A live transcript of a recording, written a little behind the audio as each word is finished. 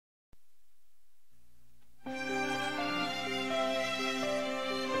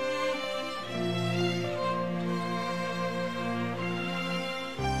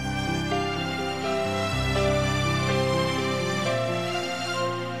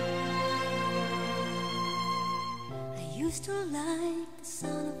used to like the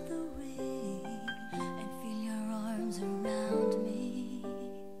sound of the rain and feel your arms around me.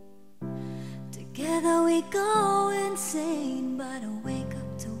 Together we go insane, but I wake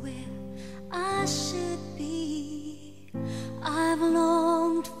up to where I should be. I've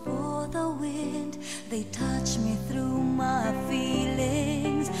longed for the wind, they touch me through my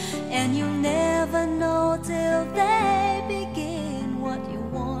feelings, and you'll never know till they begin. What you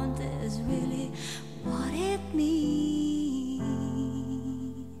want is really what it means.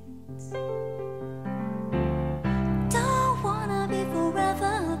 Don't wanna be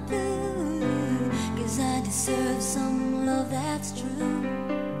forever blue, 'cause I deserve some love that's true.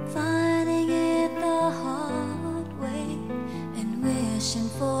 Finding it the hard way and wishing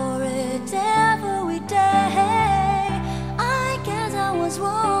for it every day. I guess I was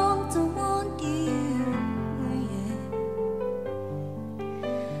wrong to want you, yeah.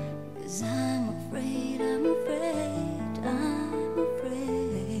 'Cause I'm afraid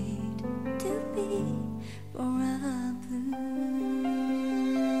to be forever blue.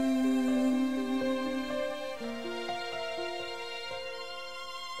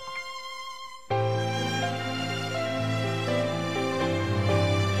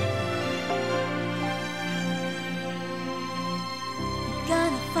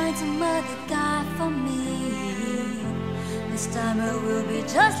 Gotta find some other guy for me. This time it will be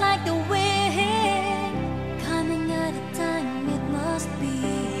just like the wind, coming at a time it must be,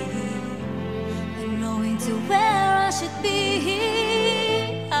 and knowing to where I should be.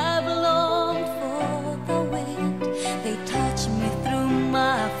 I've longed for the wind, they touch me through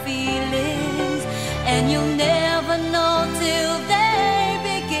my feelings, and you'll never know till they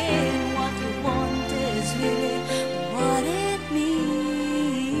begin. What you want is really what it means.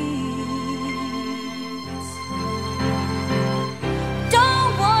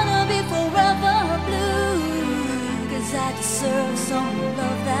 Don't wanna be forever blue, 'cause I deserve some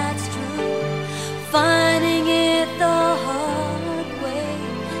love that's true. Finding it the hard way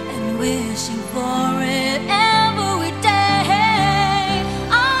and wishing for it every day.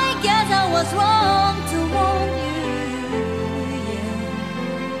 I guess I was wrong to want you, yeah.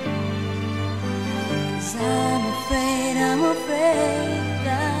 'Cause I'm afraid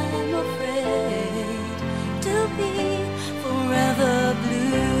to be forever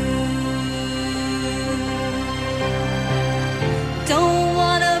blue. Don't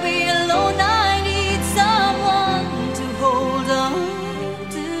wanna be alone, I need someone to hold on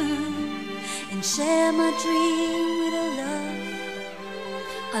to and share my dream with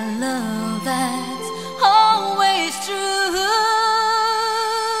a love that's always true.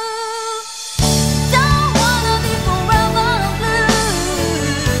 Don't wanna be forever blue,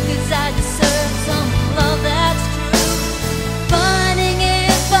 'cause I deserve some love that's true. Finding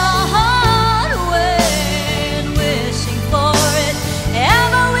it the hard way and wishing for it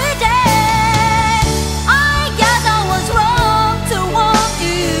every day. I guess I was wrong to want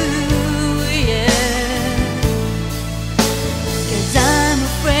you, yeah. 'Cause I'm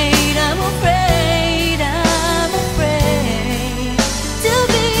afraid to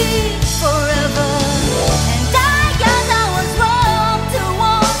be forever. And I guess I was wrong to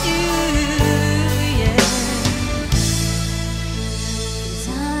want you, yeah. 'Cause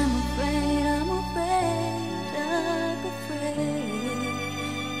I'm afraid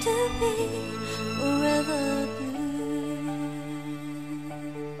to be forever blue.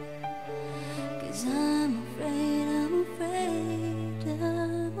 'Cause I'm afraid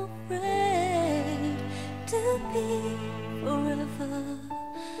to be forever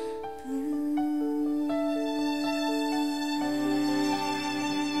blue.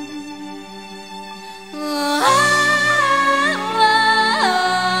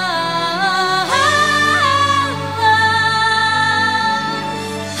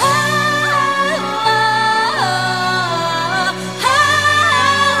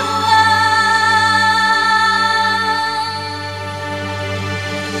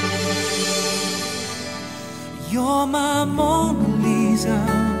 You're my Mona Lisa,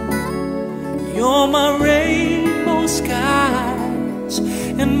 you're my rainbow skies,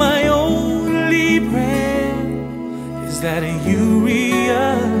 and my only prayer is that you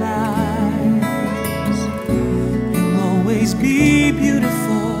realize